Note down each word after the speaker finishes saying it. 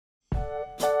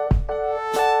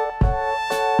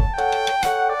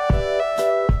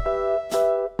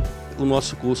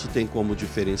nosso curso tem como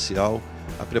diferencial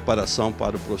a preparação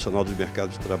para o profissional do mercado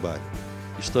de trabalho.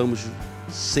 Estamos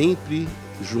sempre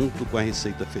junto com a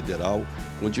Receita Federal,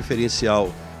 com o diferencial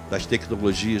das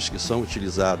tecnologias que são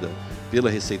utilizadas pela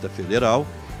Receita Federal,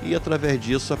 e através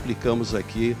disso aplicamos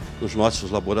aqui nos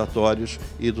nossos laboratórios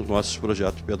e nos nossos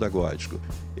projetos pedagógicos.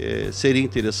 Seria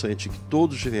interessante que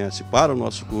todos viessem para o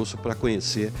nosso curso para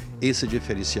conhecer esse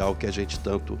diferencial que a gente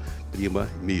tanto prima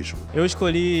mesmo. Eu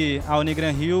escolhi a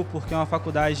Unigran Rio porque é uma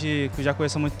faculdade que eu já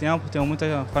conheço há muito tempo, tenho muitos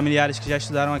familiares que já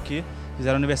estudaram aqui,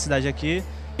 fizeram universidade aqui.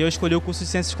 Eu escolhi o curso de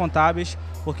Ciências Contábeis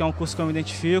porque é um curso que eu me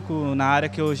identifico, na área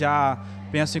que eu já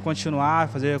penso em continuar,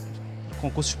 fazer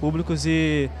concursos públicos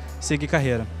e seguir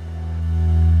carreira.